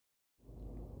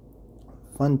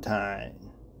fun time.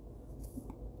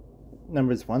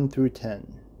 Numbers 1 through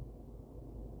 10.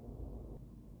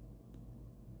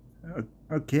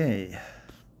 Okay.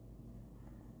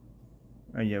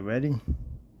 Are you ready?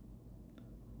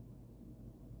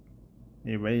 Are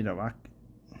you ready to rock?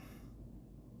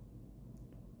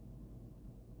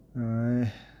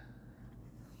 There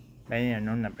are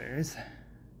no numbers.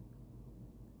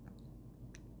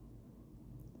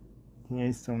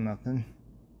 Here's still nothing.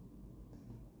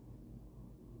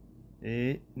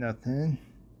 8, nothing.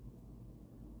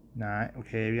 9,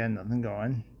 okay, we got nothing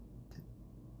going.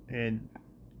 And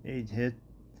 8 hit.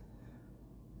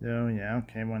 So yeah,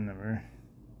 okay, one number.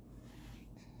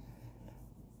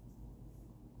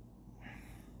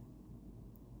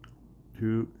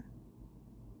 2.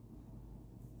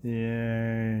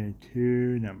 Yeah,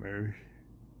 2 numbers.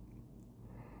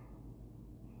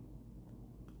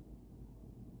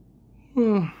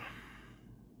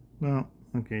 Well,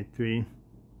 okay, 3.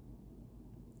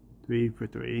 3 for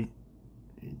 3.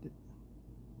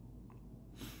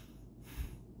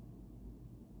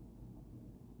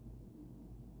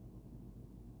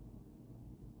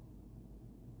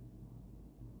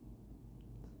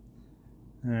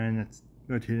 And let's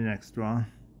go to the next draw.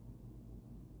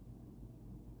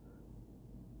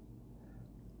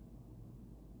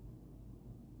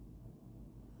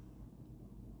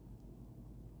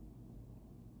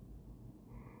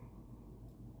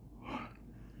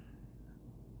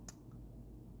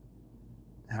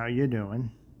 How you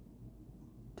doing?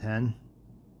 10.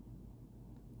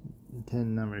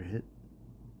 10 number hit.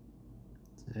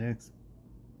 6.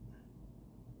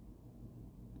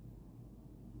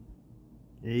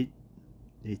 8.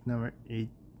 8 number 8.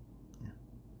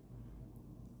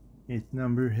 8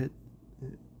 number hit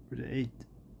for the 8.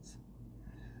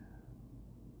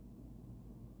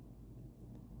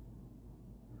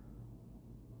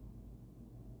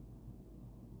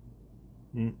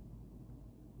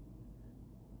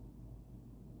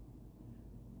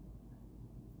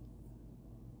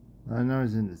 I know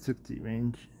it's in the 60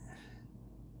 range.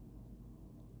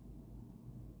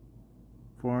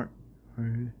 4.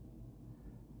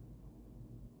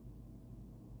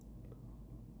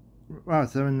 Wow,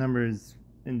 7 numbers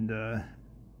in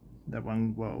that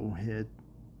one row hit.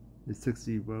 The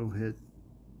 60 row hit.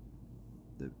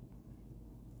 The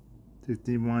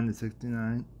 61 to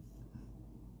 69.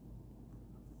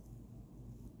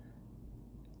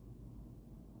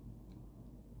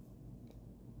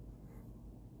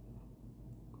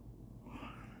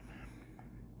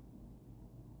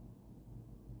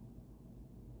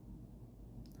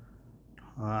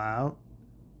 Out.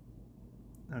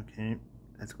 Okay,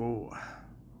 let's go.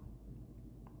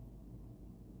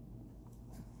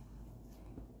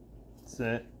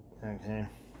 Set. Okay.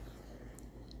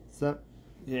 Set.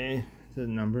 Okay. The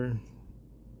number.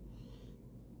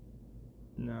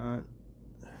 Not.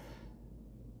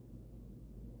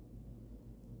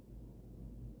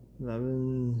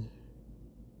 11.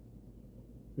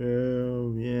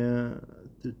 12. Yeah.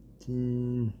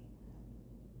 13.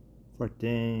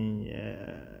 14.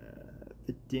 Yeah.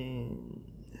 15.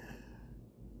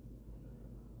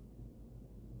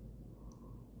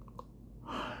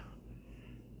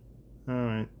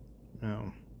 Alright,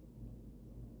 now.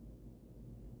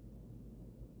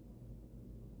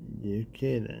 You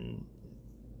kidding.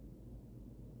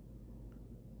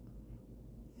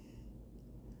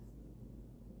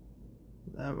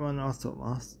 That one also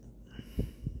lost.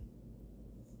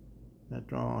 That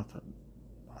draw also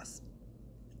lost.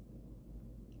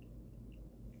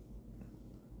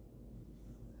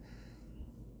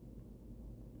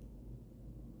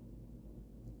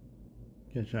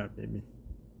 Good shot, baby.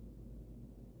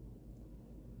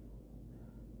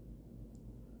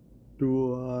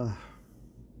 Do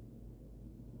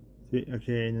 3,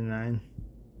 okay, the 9.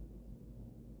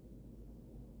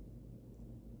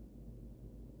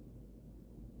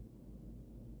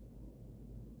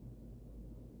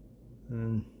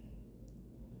 And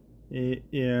 8,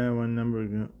 yeah, one number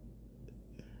ago.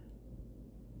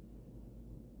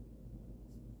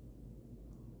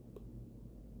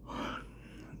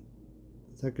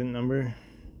 Second number.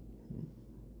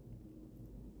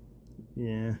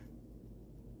 Yeah.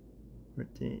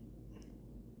 14.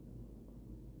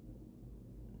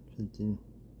 15.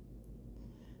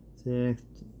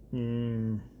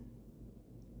 16.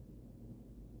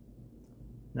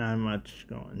 Not much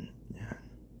going. Yeah.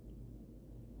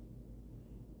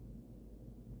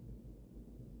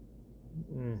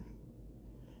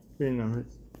 Three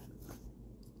numbers.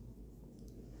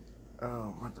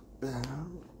 Oh, what the bell?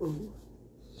 Oh.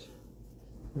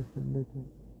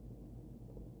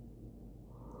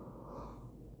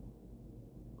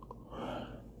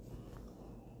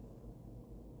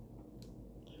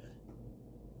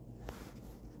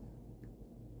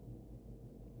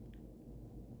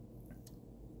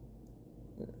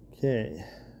 Okay.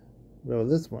 Well,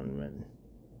 this one win.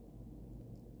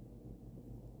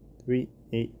 3,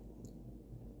 8,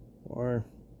 4,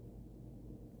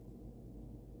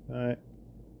 5,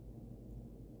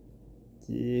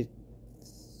 6.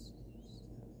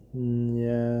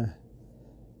 Yeah.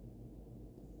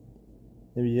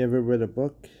 Have you ever read a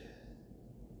book?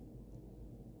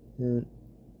 And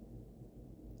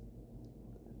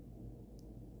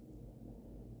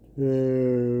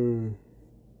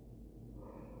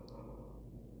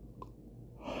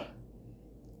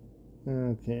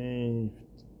okay.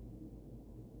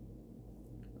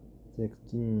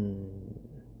 16,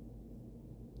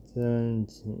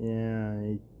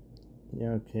 17, yeah,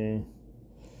 okay.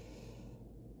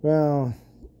 Well,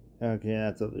 okay,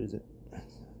 that's a loser.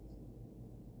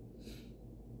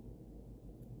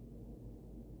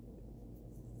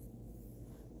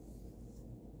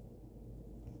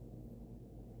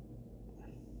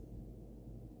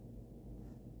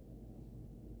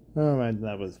 Alright,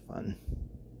 that was fun.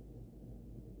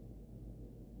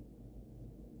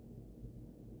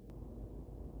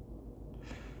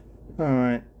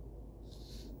 Alright.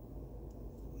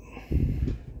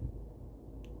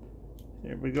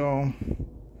 Here we go.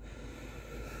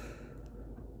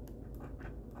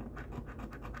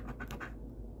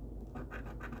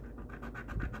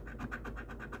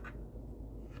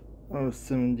 Oh,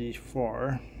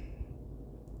 74.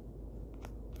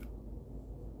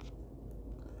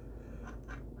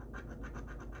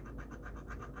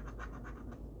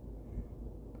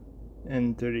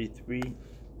 And 33.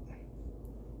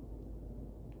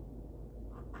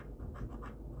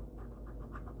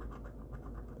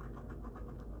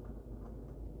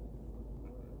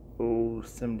 Oh,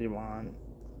 71.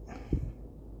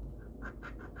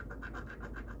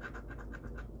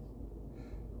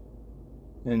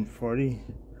 And 40.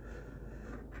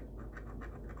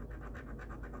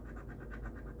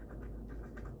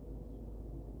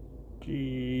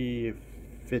 G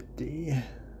 50.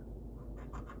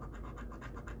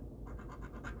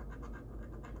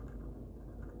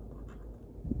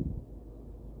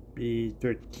 B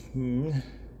 13.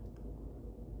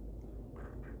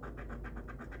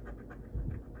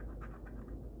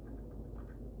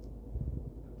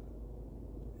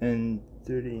 And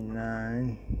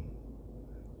 39.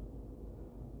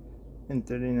 And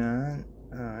 39.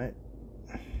 Alright.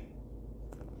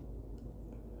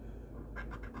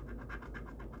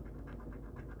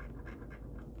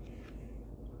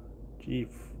 G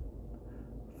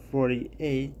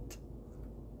 48.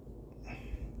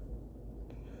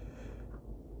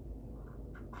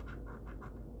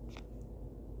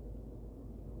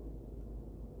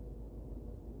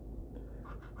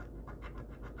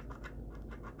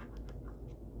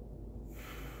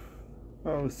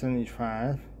 Oh,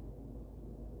 75.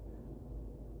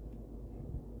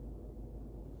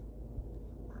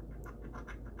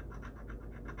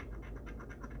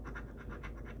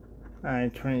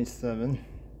 I 27.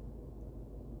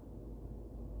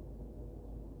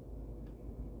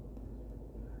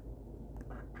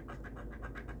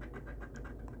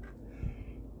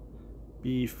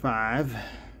 B5.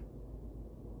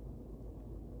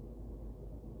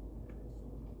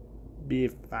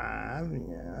 B5,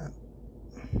 yeah.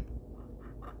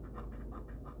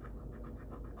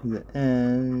 The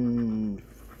and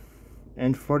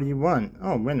 41.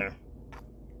 Oh, winner.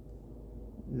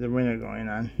 The winner going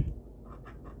on.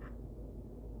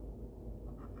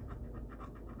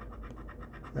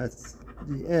 That's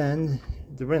the end.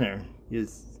 The winner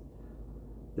is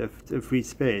the free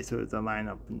space, so it's a line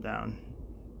up and down.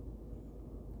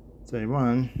 So you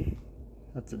won.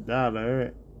 That's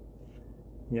 $1.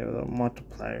 You have a little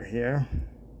multiplier here.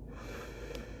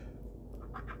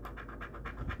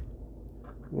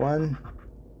 1.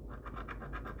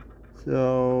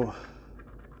 So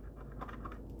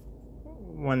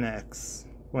 1x,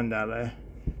 $1.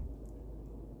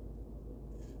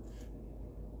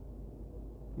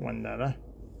 $1.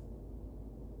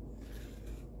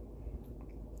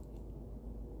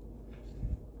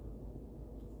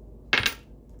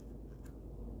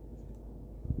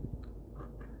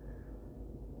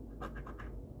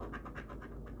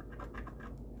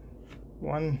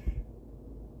 One.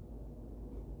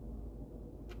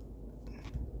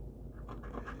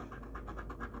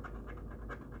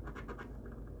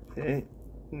 Okay,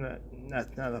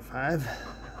 that's not a 5.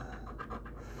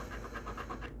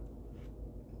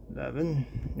 11.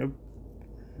 Nope.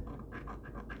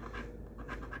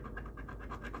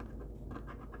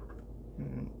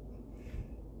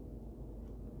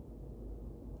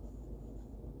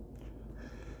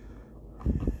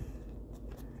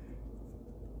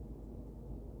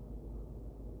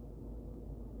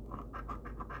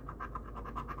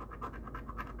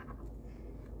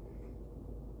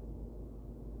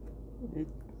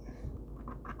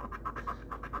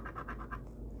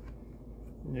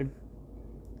 Yep.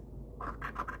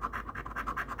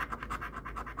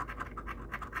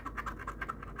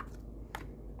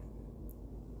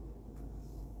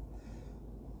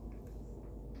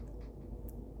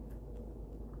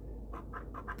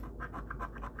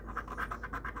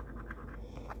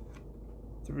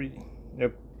 Three.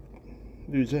 Yep.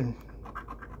 Loser.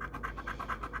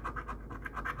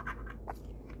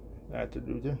 That's a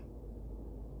loser.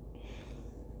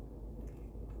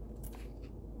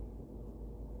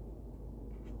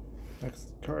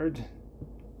 Next card.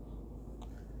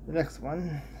 The next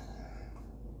one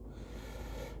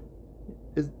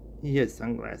is he has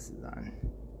sunglasses on.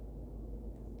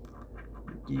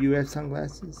 Do you have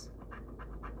sunglasses?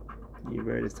 Do you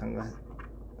wear the sunglasses?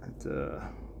 That's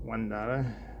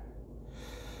 $1.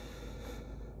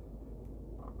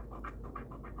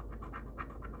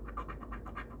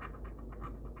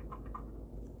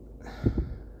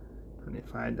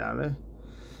 $25.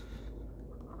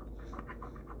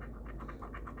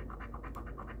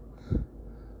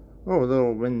 Oh, a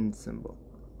little win symbol.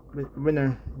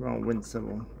 Winner, wrong win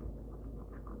symbol.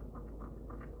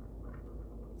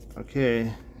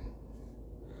 Okay.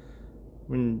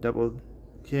 Win double.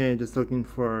 Okay, just looking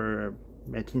for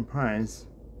matching prize.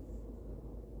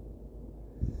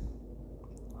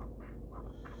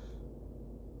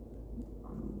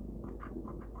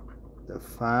 The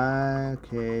 5.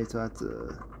 Okay, so that's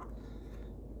a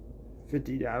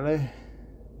 $50.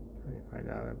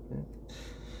 $25.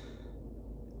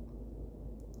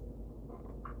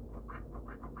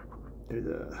 There's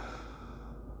a.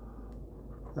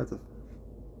 That's a.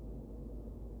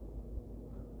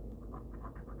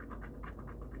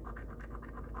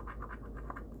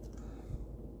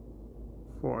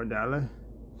 $4.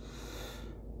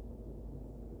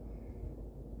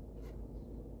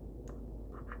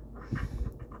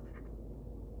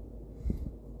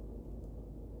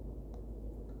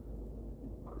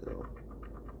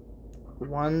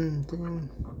 One thing.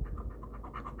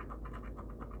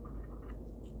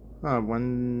 Oh,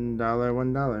 $1,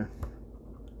 $1.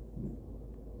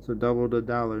 So double the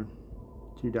dollar.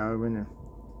 $2 winner.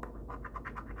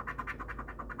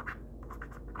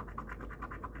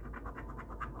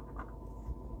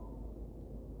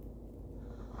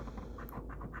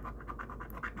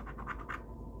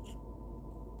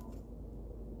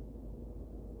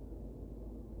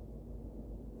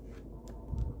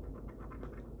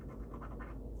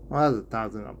 Well, that's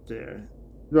 1,000 up there.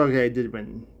 Okay, I did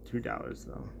win $2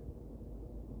 though.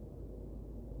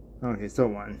 Okay, so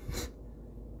one.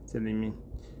 Silly me.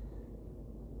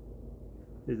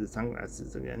 Here's the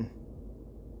sunglasses again.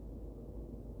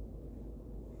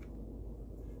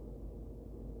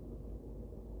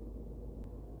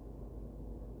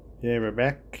 Yeah, we're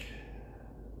back.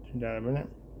 $2 minute.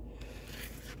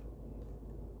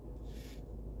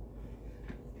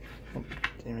 Oh,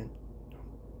 damn it.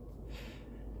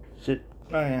 Shit.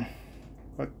 Oh yeah.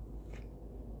 Fuck.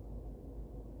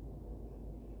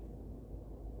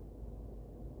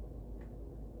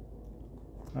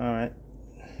 Alright.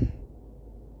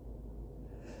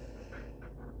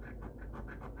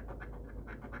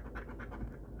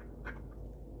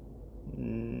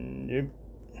 Yep.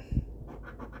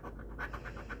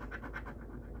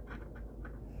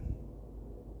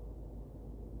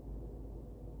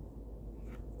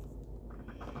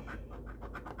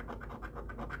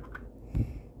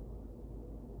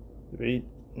 Three.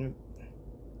 Yep.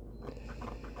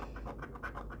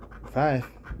 5.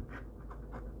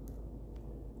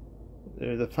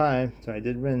 There's a 5, so I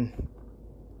did win.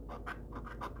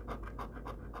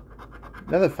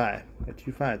 Another 5. Got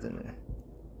 2 5s in there.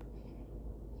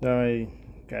 So I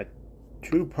got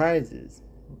 2 prizes.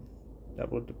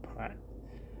 Double the prize.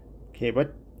 Okay,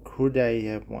 what could I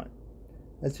have won?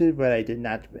 Let's see what I did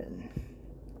not win.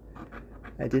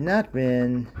 I did not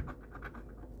win.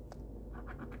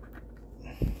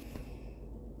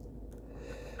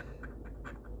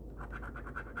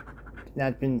 Did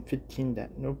not win 15.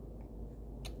 Nope.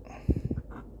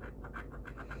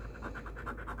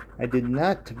 I did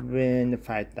not win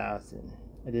 5,000.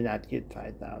 I did not get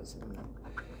 5,000.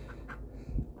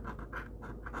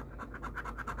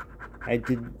 I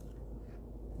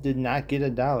did not get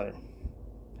 $1.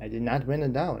 I did not win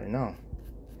 $1. No.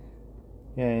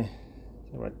 Okay.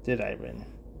 So what did I win?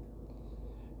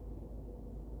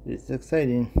 It's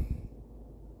exciting.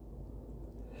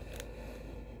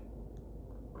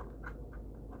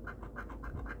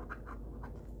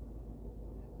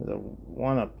 There's a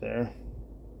 1 up there.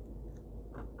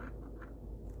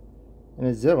 And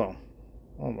a 0.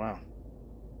 Oh wow.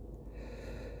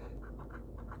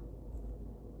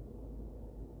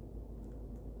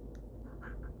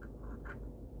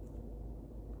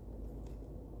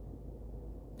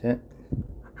 10.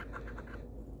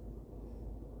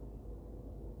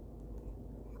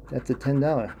 That's a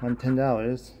 $10. Won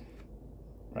 $10.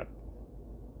 Right.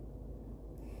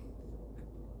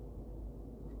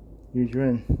 Use your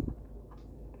win.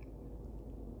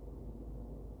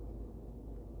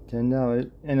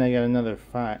 $10. And I got another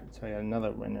 5. So I got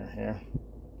another winner here.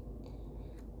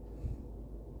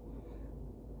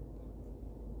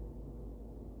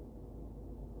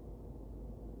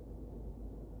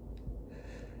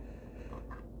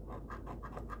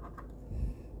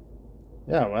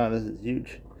 Yeah, wow, this is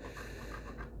huge.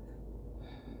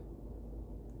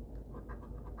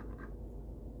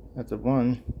 That's a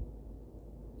 1.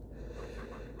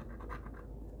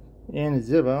 And a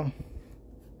 0.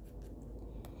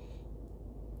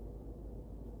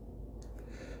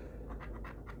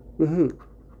 Woohoo.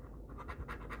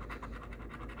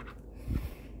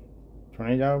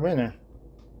 $20 winner.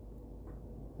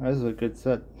 This is a good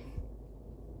set.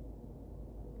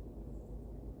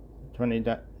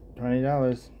 $20.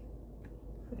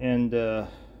 And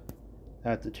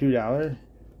that's a $2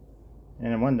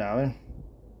 and a $1.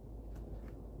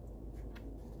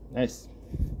 Nice.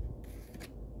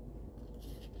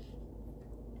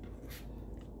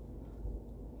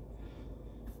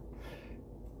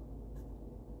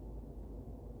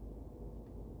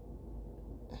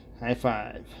 High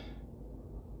five.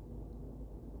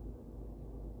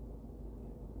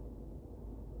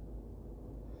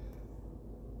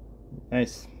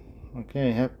 Nice.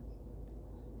 Okay, have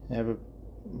a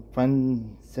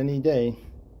fun sunny day.